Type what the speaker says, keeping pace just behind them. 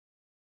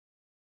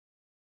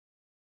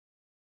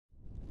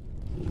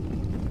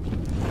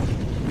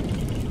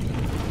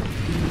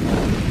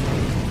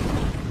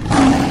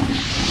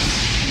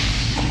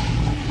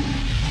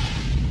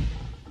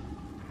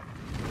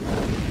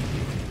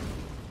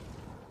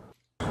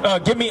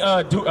Give me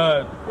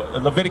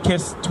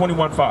Leviticus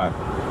 21:5.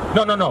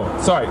 No.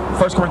 Sorry,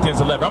 1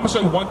 Corinthians 11. I'm going to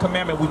show you one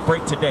commandment we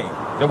break today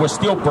that we're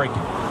still breaking.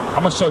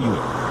 I'm going to show you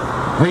it.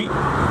 Read.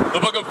 The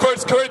book of 1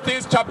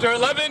 Corinthians chapter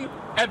 11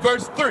 and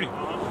verse 3.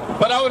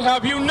 But I would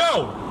have you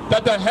know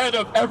that the head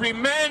of every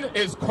man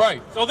is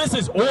Christ. So this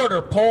is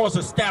order Paul's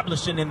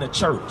establishing in the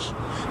church.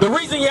 The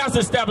reason he has to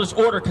establish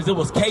order because it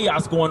was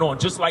chaos going on,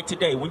 just like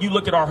today. When you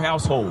look at our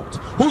households,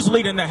 who's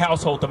leading the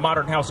household, the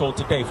modern household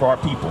today for our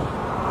people?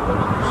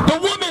 The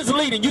woman's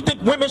leading. You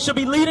think women should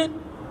be leading?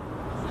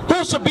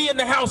 Who should be in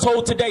the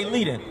household today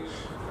leading? I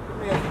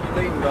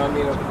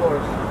mean, of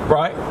course.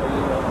 Right?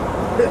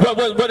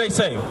 What they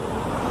say?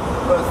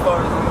 But as far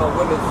as,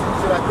 women,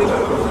 should I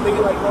think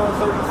like on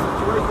certain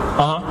situations?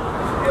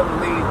 Should be able to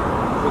lead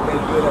what they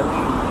good at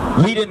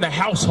leading. Lead in the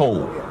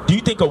household. Yeah. Do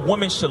you think a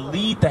woman should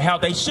lead the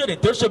house? They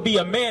shouldn't. There should be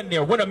a man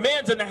there. When a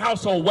man's in the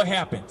household, what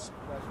happens?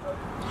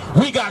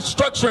 We got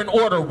structure and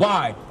order.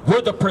 Why?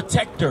 We're the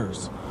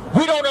protectors.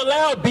 We don't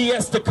allow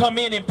BS to come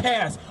in and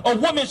pass. A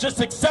woman's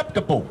just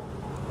acceptable.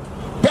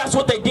 That's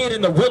what they did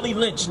in the Willie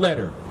Lynch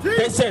letter.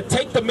 They said,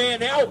 take the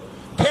man out,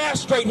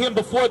 castrate him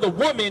before the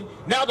woman.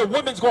 Now the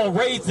woman's going to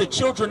raise the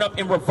children up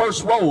in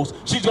reverse roles.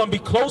 She's going to be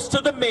close to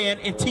the man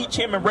and teach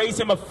him and raise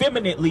him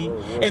effeminately.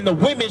 And the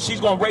women she's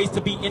going to raise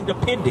to be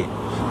independent.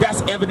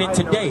 That's evident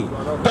today.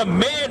 The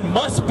man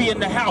must be in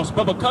the house,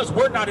 but because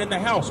we're not in the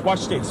house,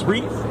 watch this.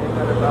 Read.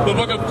 The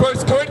book of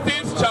 1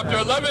 Corinthians chapter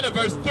 11 and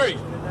verse 3.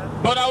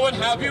 But I would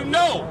have you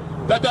know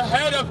that the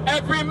head of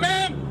every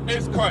man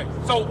is Christ.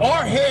 So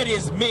our head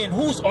is men.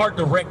 Who's our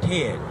direct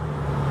head?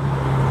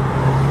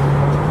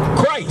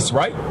 Christ,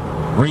 right?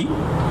 Read.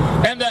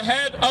 And the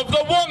head of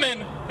the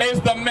woman is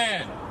the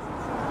man.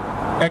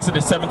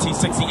 Exodus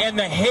 17:60. And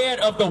the head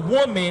of the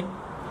woman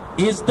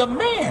is the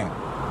man.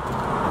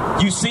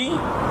 You see?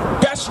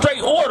 That's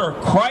straight order.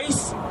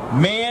 Christ,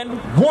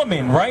 man,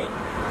 woman, right?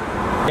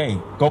 Hey,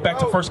 go back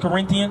to 1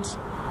 Corinthians.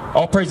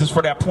 All praises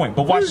for that point.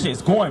 But watch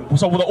this. Going.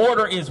 So the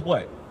order is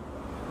what?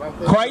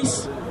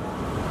 Christ,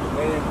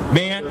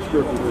 man,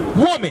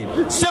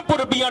 woman. Simple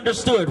to be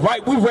understood,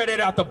 right? We read it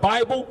out the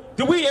Bible.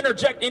 Do we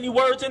interject any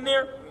words in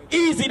there?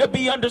 Easy to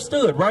be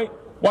understood, right?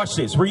 Watch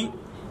this. Read.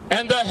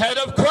 And the head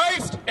of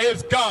Christ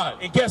is God.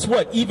 And guess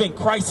what? Even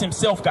Christ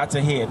himself got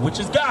a head, which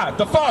is God,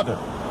 the Father.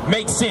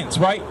 Makes sense,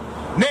 right?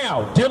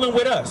 Now, dealing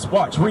with us.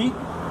 Watch. Read.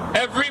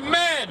 Every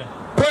man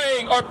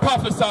praying or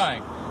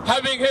prophesying,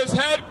 having his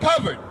head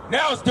covered.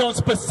 Now it's dealing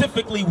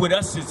specifically with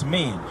us as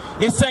men.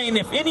 It's saying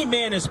if any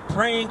man is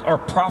praying or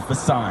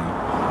prophesying.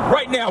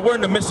 Right now, we're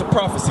in the midst of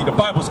prophecy. The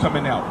Bible's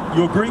coming out.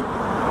 You agree?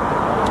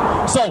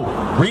 So,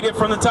 read it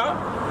from the top.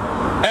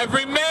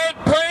 Every man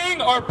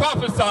praying or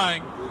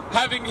prophesying,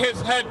 having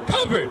his head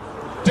covered,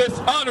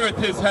 dishonoreth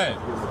his head.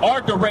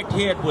 Our direct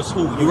head was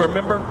who? You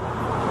remember?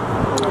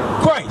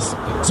 Christ.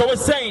 So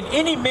it's saying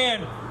any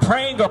man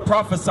praying or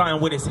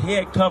prophesying with his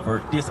head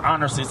covered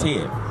dishonors his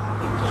head.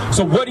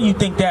 So what do you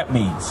think that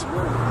means?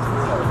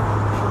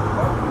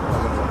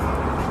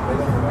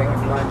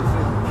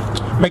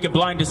 Making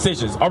blind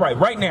decisions. All right,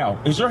 right now,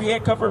 is your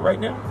head covered right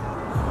now?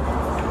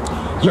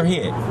 Your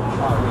head.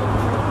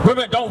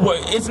 Remember, don't worry,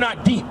 it's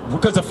not deep,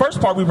 because the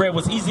first part we read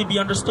was easy to be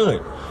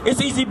understood.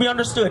 It's easy to be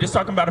understood. It's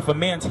talking about if a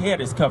man's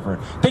head is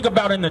covered. Think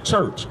about in the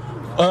church.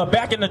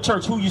 Back in the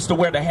church, who used to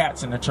wear the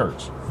hats in the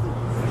church?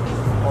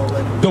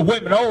 The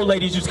women, the old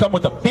ladies used to come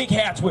with the big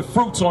hats with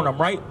fruits on them,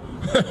 right?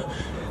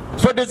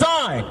 For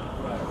design.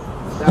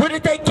 Where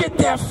did they get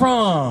that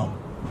from?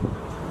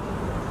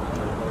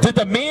 Did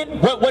the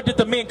men, what did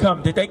the men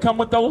come? Did they come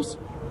with those?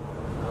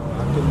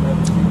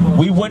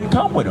 We wouldn't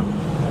come with them.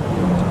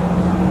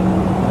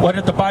 What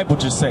did the Bible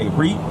just say?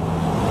 Read.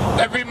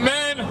 Every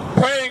man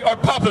praying or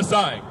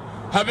prophesying,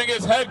 having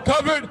his head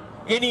covered.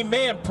 Any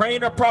man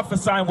praying or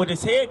prophesying with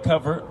his head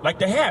covered, like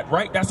the hat,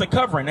 right? That's a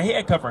covering, a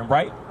head covering,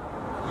 right?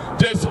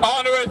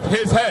 Dishonoreth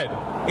his head.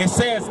 It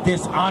says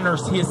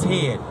dishonors his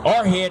head.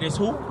 Our head is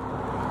who?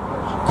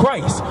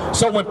 Christ.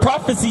 So when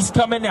prophecy's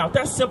coming out,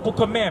 that's simple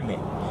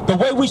commandment. The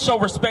way we show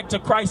respect to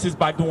Christ is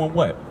by doing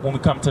what? When we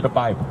come to the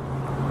Bible.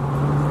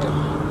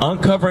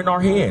 Uncovering our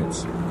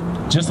heads.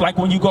 Just like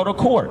when you go to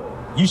court.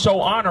 You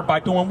show honor by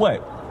doing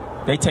what?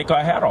 They take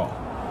our hat off.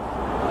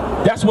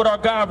 That's what our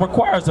God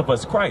requires of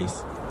us,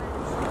 Christ.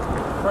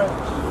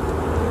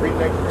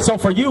 So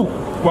for you,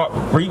 well,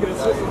 read.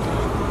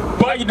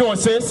 How you doing,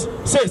 sis?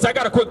 Sis, I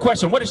got a quick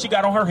question. What does she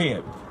got on her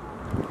head?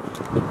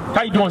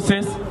 How you doing,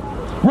 sis?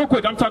 Real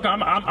quick, I'm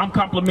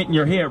complimenting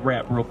your hair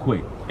wrap real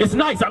quick. It's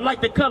nice. I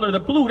like the color,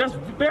 the blue. That's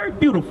very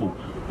beautiful.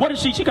 What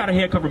is she? She got a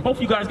hair covering. Both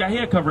of you guys got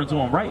hair coverings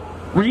on, right?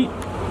 Read.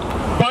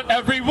 But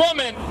every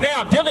woman.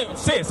 Now, Dylan,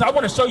 sis, I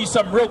want to show you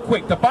something real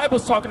quick. The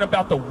Bible's talking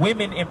about the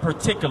women in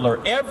particular.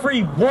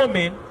 Every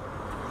woman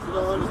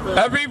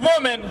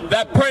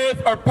that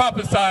prayeth or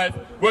prophesieth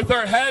with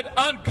her head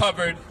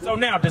uncovered. So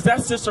now, does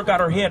that sister got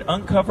her head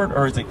uncovered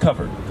or is it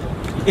covered?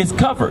 It's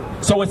covered.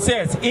 So it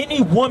says,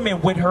 any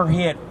woman with her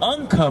head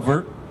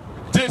uncovered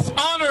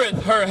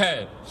dishonoreth her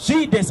head.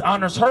 She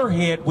dishonors her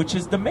head, which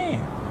is the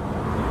man.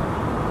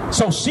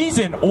 So she's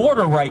in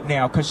order right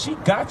now because she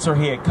got her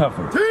head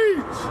covered.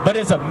 Teach. But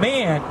as a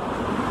man,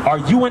 are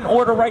you in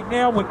order right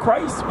now with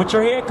Christ, with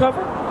your head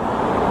covered?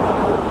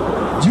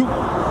 You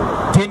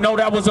didn't know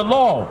that was a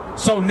law.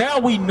 So now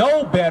we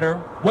know better.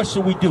 What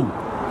should we do?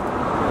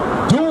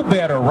 Do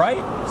better,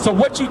 right? So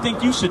what you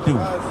think you should do?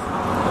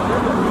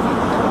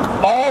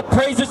 All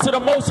praises to the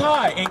Most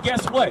High. And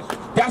guess what?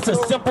 That's a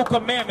simple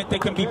commandment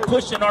that can be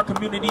pushed in our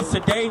communities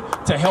today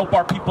to help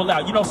our people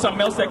out. You know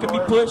something else that can be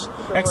pushed?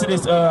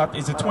 Exodus,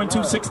 is it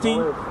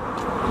 22:16?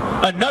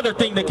 Another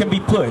thing that can be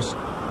pushed.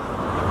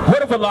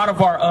 What if a lot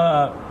of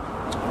our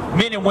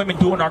men and women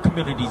do in our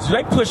communities? Do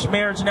they push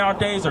marriage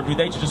nowadays, or do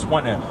they just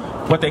want to,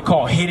 what they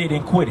call, hit it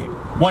and quit it?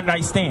 One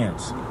night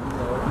stands.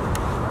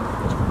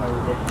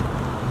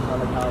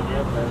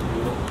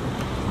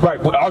 Right,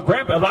 well,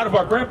 a lot of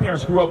our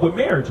grandparents grew up with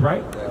marriage,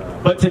 right?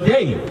 But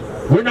today,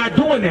 we're not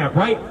doing that,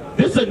 right?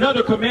 This is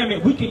another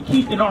commandment we can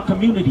keep in our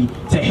community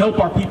to help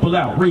our people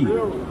out. Read.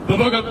 The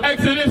book of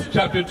Exodus,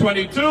 chapter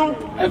 22,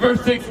 and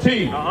verse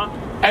 16.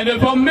 And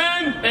if a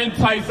man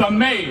entice a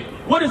maid.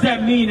 What does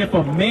that mean if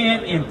a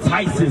man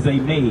entices a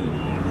maid?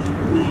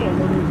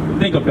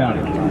 Think about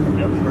it.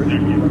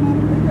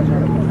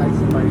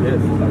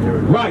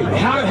 Right,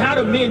 how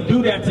do men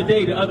do that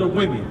today to other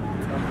women?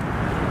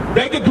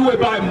 They could do it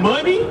by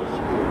money.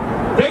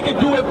 They could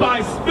do it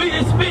by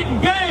spitting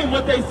game,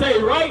 what they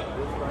say, right?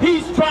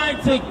 He's trying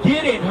to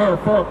get at her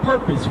for a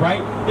purpose,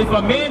 right? If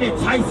a man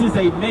entices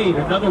a maid,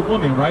 another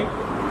woman, right?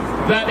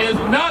 That is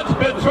not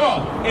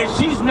betrothed. And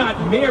she's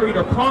not married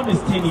or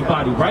promised to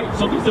anybody, right?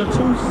 So these are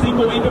two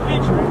single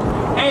individuals.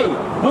 Hey,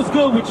 what's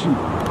good with you?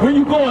 Where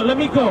you going? Let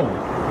me go.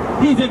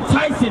 He's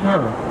enticing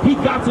her. He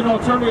got an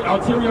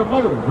ulterior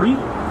motive, read.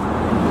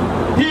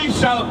 He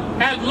shall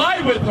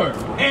lie with her.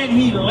 And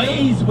he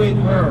lays with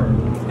her.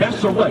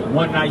 That's your what?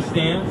 One night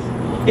stands?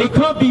 It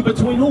could be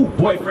between who?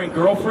 Boyfriend,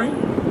 girlfriend?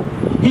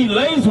 He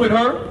lays with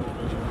her.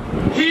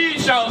 He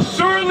shall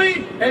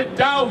surely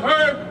endow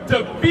her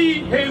to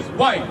be his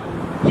wife.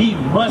 He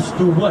must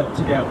do what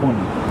to that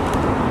woman?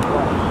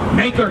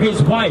 Make her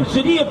his wife.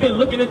 Should he have been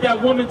looking at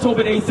that woman,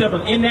 Tobit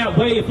 8:7, in that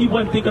way if he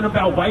wasn't thinking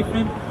about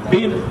wifing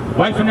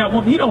that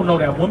woman? He don't know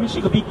that woman.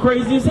 She could be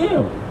crazy as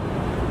hell.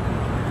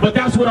 But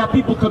that's what our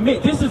people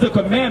commit. This is a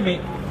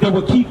commandment that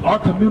would keep our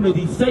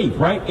community safe,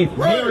 right? If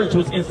marriage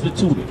was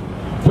instituted.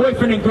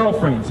 Boyfriend and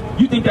girlfriends.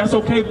 You think that's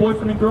okay,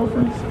 boyfriend and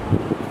girlfriends?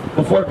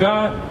 Before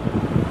God?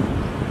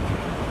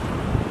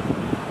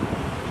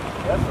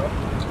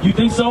 You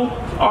think so?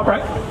 All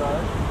right.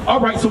 All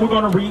right, so we're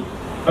going to read.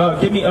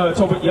 Give me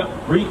Tobit, yeah,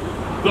 read.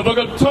 The book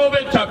of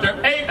Tobit, chapter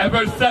 8 and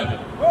verse 7.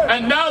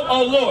 And now,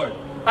 O Lord,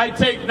 I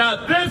take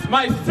not this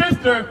my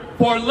sister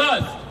for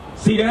lust.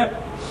 See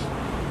that?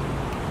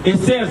 It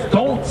says,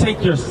 don't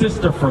take your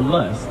sister for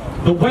lust.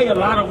 The way a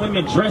lot of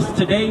women dress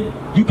today,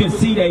 you can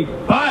see their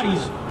bodies,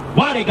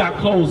 why they got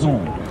clothes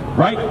on,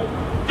 right?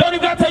 Don't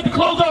even got to take the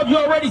clothes off. You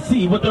already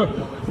see what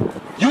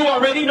you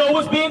already know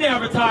what's being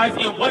advertised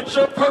and what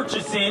you're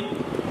purchasing,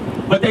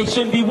 but they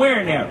shouldn't be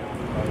wearing that.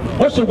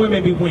 What should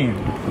women be wearing?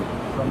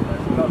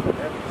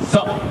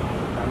 So,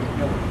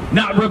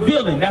 not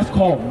revealing. That's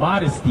called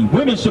modesty.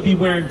 Women should be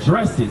wearing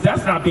dresses.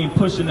 That's not being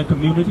pushed in the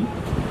community.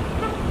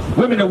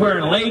 Women are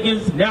wearing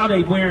leggings. Now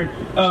they wearing,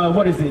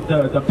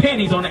 the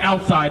panties on the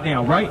outside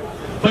now, right?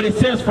 But it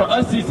says for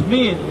us as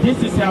men,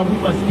 this is how we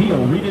must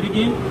deal. Read it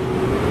again.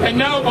 And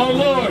now, O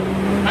Lord,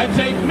 I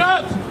take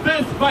not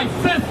this my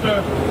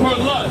sister for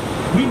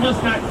lust. We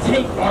must not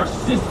take our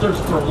sisters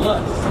for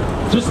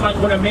lust. Just like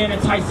when a man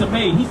entices a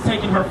maid, he's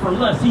taking her for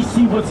lust. He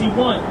see what he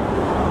wants.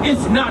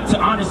 It's not to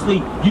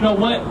honestly, you know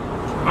what?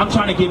 I'm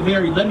trying to get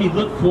married. Let me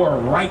look for a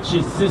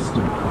righteous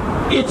sister.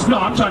 It's no,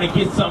 I'm trying to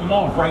get something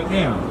off right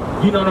now.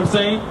 You know what I'm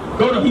saying?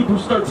 Go to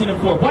Hebrews 13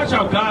 and 4. Watch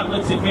how God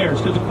looks at marriage.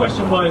 Because the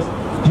question was,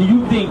 do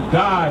you think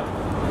God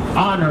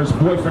honors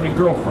boyfriend and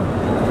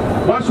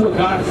girlfriend? Watch what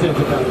God says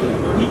about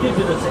that. He gives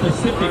it a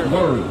specific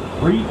word.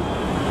 Read.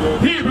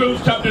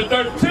 Hebrews chapter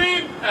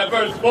 13 and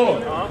verse 4.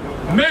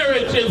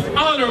 Marriage is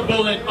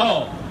honorable in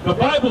all. The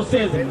Bible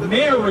says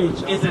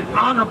marriage is an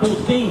honorable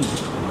thing.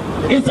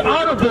 It's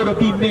honorable to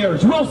be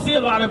married. We don't see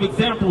a lot of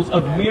examples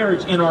of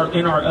marriage in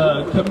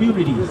our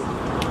communities.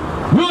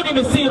 We don't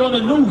even see it on the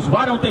news.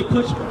 Why don't they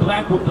push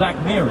black with black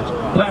marriage,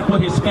 black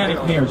with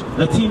Hispanic marriage,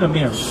 Latino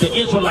marriage, the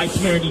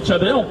Israelites marrying each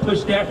other? They don't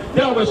push that.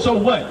 They always show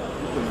what?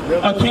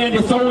 A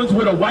Candace Owens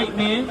with a white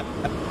man.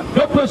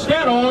 They'll push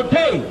that all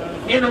day.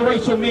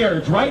 Interracial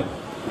marriage, right?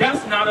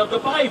 That's not of the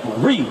Bible.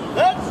 Read.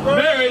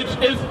 Marriage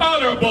is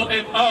honorable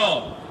in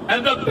all,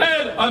 and the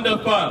bed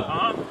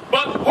undefiled.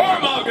 But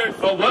whoremongers.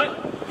 But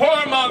what?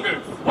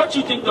 Whoremongers. What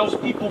you think those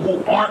people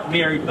who aren't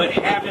married but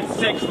having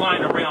sex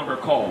lying around are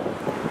called?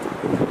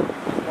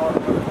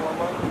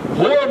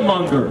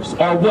 Whoremongers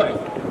are what?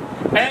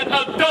 And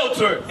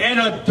adulterers. And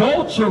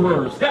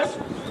adulterers.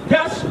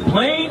 That's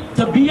plain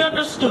to be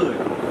understood.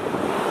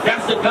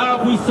 That's the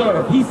God we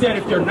serve. He said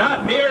if you're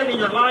not married and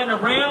you're lying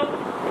around,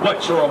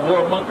 what, you're a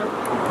whoremonger?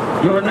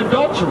 You're an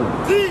adulterer.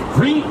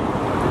 Read.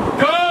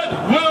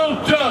 God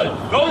will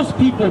judge. Those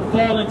people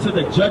fall into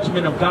the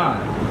judgment of God.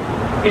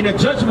 And the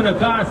judgment of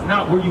God's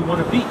not where you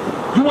want to be.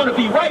 You want to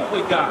be right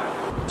with God.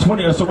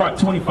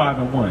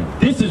 25:1.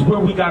 This is where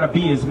we got to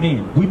be as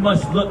men. We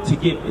must look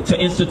to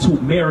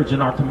institute marriage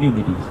in our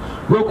communities.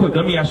 Real quick,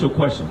 let me ask you a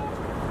question.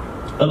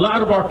 A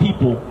lot of our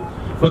people,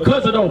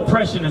 because of the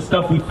oppression and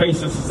stuff we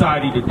face in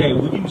society today,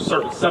 we use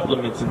certain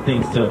supplements and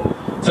things to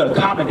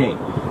accommodate,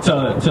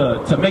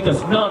 to make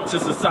us numb to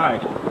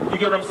society. You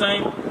get what I'm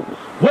saying?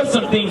 What's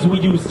some things we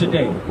use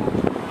today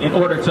in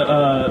order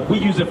to, we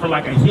use it for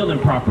like a healing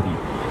property.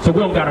 So we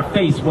don't got to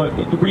face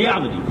the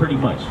reality, pretty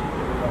much.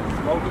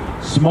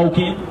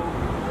 Smoking,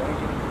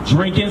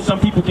 drinking. Some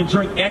people can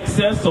drink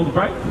excess, so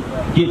right,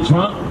 get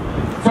drunk.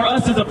 For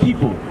us as a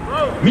people,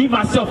 me,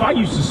 myself, I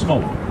used to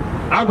smoke.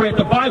 I read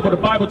the Bible. The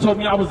Bible told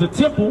me I was a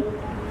temple.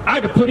 I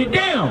had to put it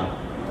down.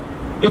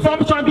 If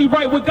I'm trying to be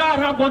right with God,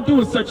 how am I going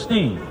to do such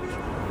thing?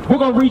 We're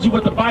going to read you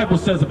what the Bible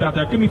says about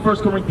that. Give me 1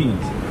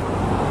 Corinthians.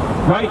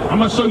 Right? I'm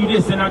going to show you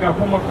this, and I got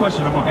one more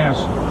question I'm going to ask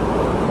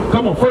you.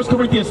 Come on, 1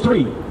 Corinthians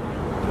 3.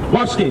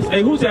 Watch this.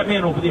 Hey, who's that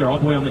man over there all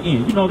the way on the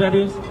end? You know who that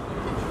is?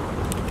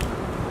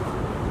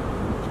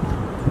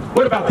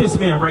 What about this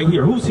man right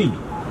here? Who's he?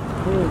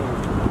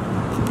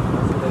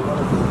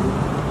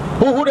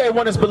 Who they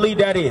want us to believe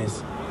that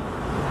is?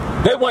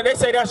 They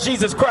say that's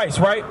Jesus Christ,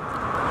 right?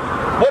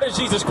 What does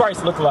Jesus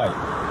Christ look like?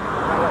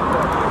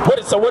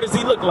 So what does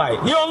he look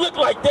like? He don't look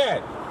like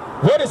that.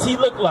 What does he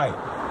look like?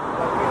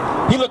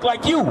 He look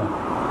like you.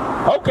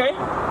 Okay.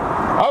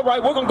 All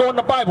right, we're going to go in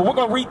the Bible. We're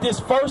going to read this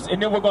first, and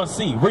then we're going to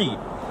see. Read.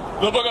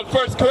 The book of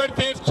 1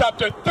 Corinthians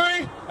chapter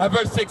 3 and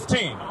verse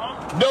 16.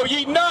 Know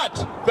ye not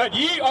that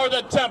ye are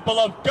the temple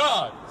of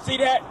God? See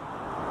that?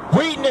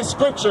 Reading this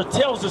scripture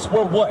tells us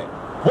we're what?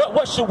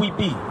 What should we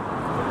be?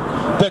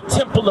 The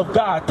temple of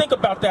God. Think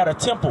about that, a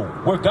temple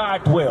where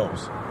God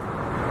dwells.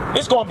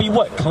 It's going to be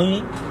what?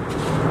 Clean.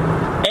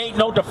 Ain't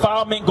no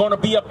defilement going to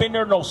be up in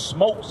there. No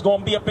smoke's going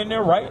to be up in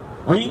there, right?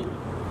 Read.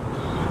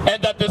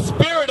 And that the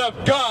Spirit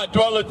of God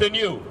dwelleth in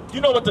you. You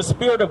know what the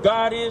Spirit of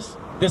God is?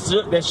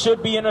 That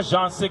should be in us,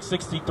 John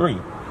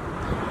 6:63.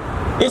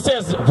 It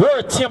says we're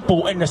a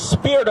temple and the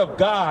Spirit of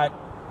God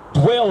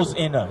dwells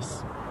in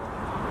us.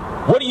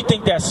 What do you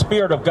think that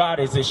Spirit of God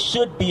is? It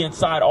should be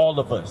inside all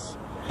of us,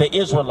 the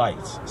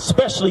Israelites,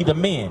 especially the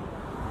men,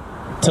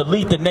 to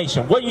lead the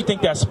nation. What do you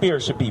think that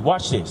Spirit should be?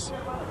 Watch this.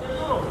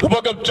 The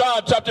book of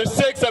John chapter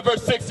 6 and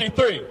verse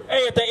 63.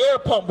 Hey, at the air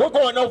pump, we're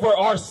going over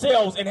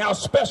ourselves and how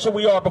special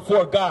we are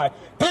before God.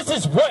 This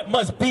is what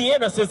must be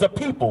in us as a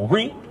people.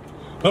 Read.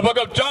 The book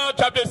of John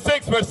chapter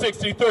 6 verse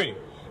 63.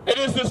 It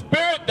is the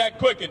Spirit that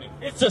quickeneth.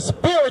 It's the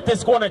Spirit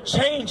that's going to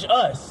change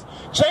us.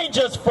 Change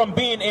us from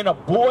being in a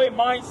boy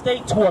mind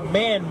state to a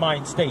man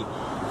mind state.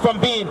 From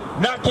being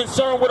not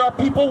concerned with our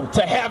people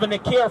to having to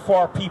care for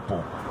our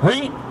people.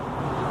 Read.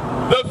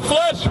 The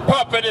flesh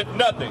profiteth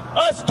nothing.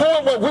 Us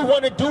doing what we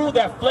want to do,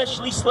 that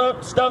fleshly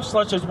stuff,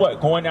 such as what?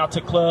 Going out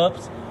to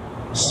clubs,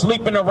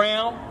 sleeping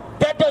around.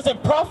 That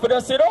doesn't profit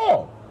us at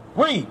all.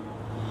 Read.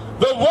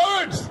 The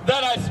words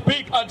that I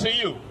speak unto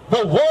you.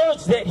 The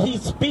words that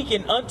he's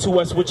speaking unto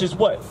us, which is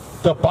what?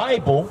 The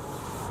Bible.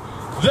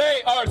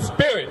 They are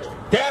spirit.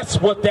 That's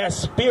what that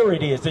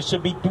Spirit is. It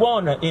should be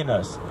dwelling in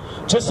us.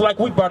 Just like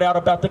we brought out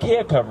about the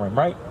head covering,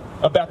 right?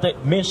 About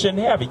that men shouldn't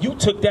have it. You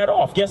took that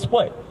off. Guess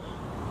what?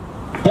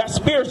 That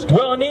Spirit's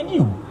dwelling in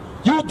you.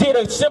 You did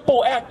a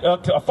simple act,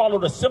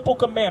 followed a simple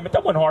commandment.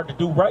 That wasn't hard to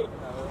do, right?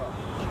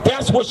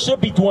 That's what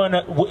should be dwelling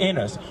in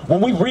us.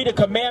 When we read a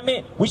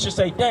commandment, we should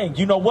say, dang,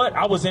 you know what?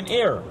 I was in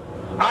error.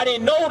 I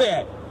didn't know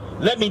that.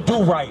 Let me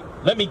do right.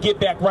 Let me get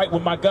back right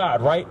with my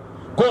God, right?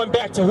 Going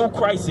back to who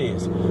Christ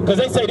is. Because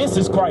they say this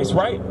is Christ,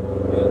 right?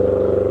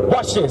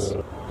 Watch this.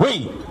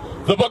 Read.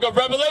 The book of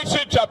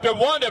Revelation, chapter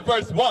 1 and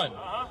verse 1.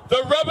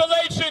 The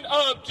revelation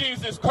of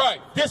Jesus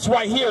Christ. This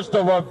right here is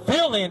the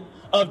revealing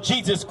of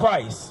Jesus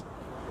Christ.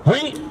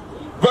 Read.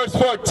 Verse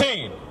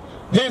 14.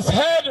 His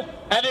head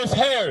and his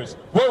hairs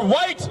were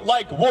white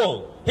like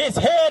wool. His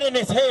head and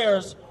his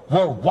hairs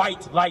were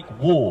white like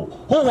wool.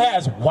 Who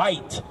has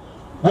white?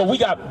 Well,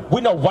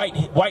 we know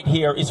white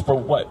hair is for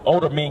what?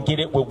 Older men get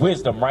it with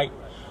wisdom, right?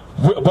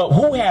 But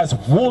who has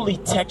woolly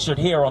textured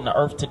hair on the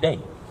earth today?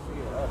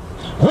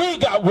 We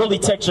got woolly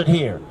textured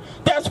hair.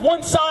 That's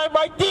one sign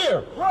right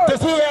there.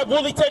 Does he have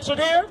woolly textured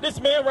hair? This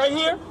man right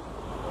here?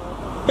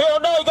 Hell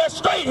no, he got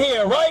straight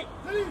hair, right?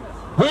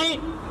 Read.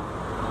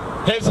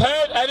 His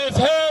head and his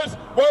hairs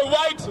were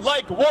white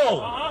like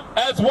wool,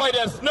 as white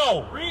as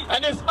snow.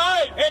 And his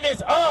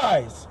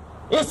eyes.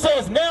 It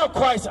says now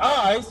Christ's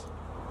eyes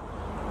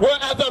were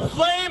as a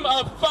flame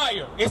of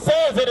fire. It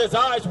says that his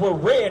eyes were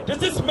red. Does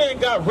this man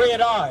got red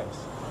eyes?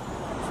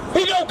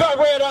 He don't got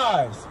red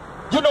eyes.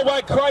 You know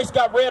why Christ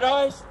got red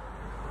eyes?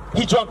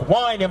 He drank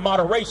wine in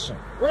moderation.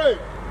 Right.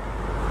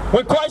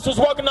 When Christ was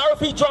walking the earth,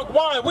 he drank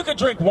wine. We could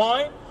drink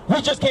wine.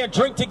 We just can't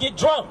drink to get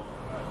drunk.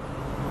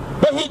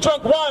 But he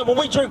drank wine. When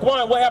we drink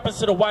wine, what happens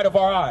to the white of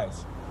our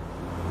eyes?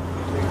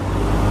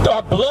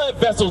 Our blood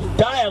vessels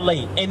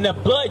dilate. And the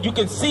blood, you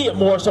can see it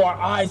more, so our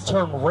eyes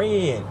turn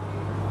red.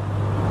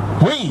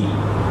 Read.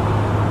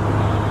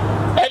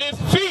 And his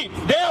feet.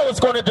 Now it's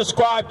going to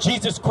describe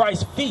Jesus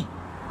Christ's feet.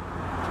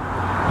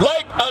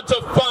 like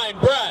unto fine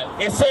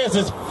brass. It says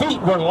his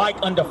feet were like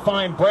unto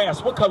fine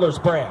brass. What color is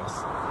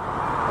brass?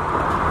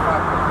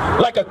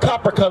 Like a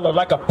copper color,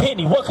 like a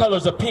penny. What color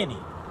is a penny?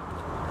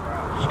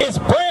 It's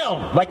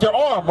brown, like your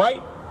arm,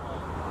 right?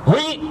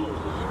 Read.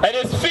 And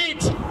his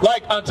feet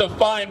like unto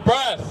fine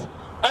brass,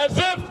 as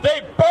if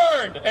they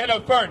burned in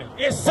a furnace.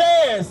 It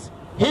says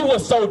he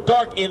was so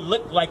dark it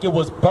looked like it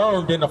was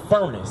burned in a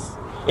furnace.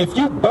 If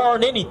you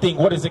burn anything,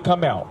 what does it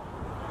come out?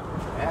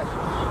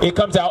 Ashes. It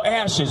comes out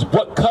ashes.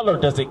 What color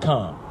does it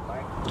come?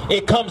 Black.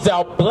 It comes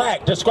out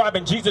black,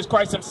 describing Jesus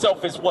Christ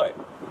himself as what?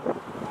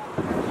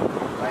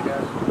 Black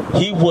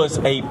ashes. He was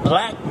a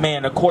black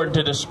man according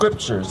to the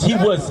scriptures. He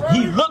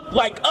looked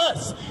like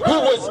us. He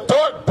was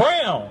dark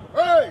brown.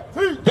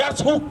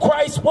 That's who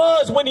Christ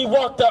was when he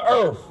walked the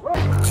earth.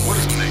 What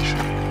is a nation?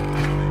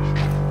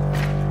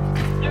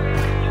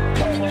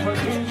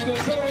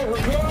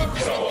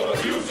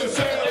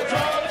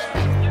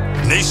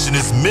 Nation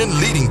is men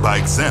leading by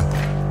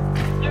example.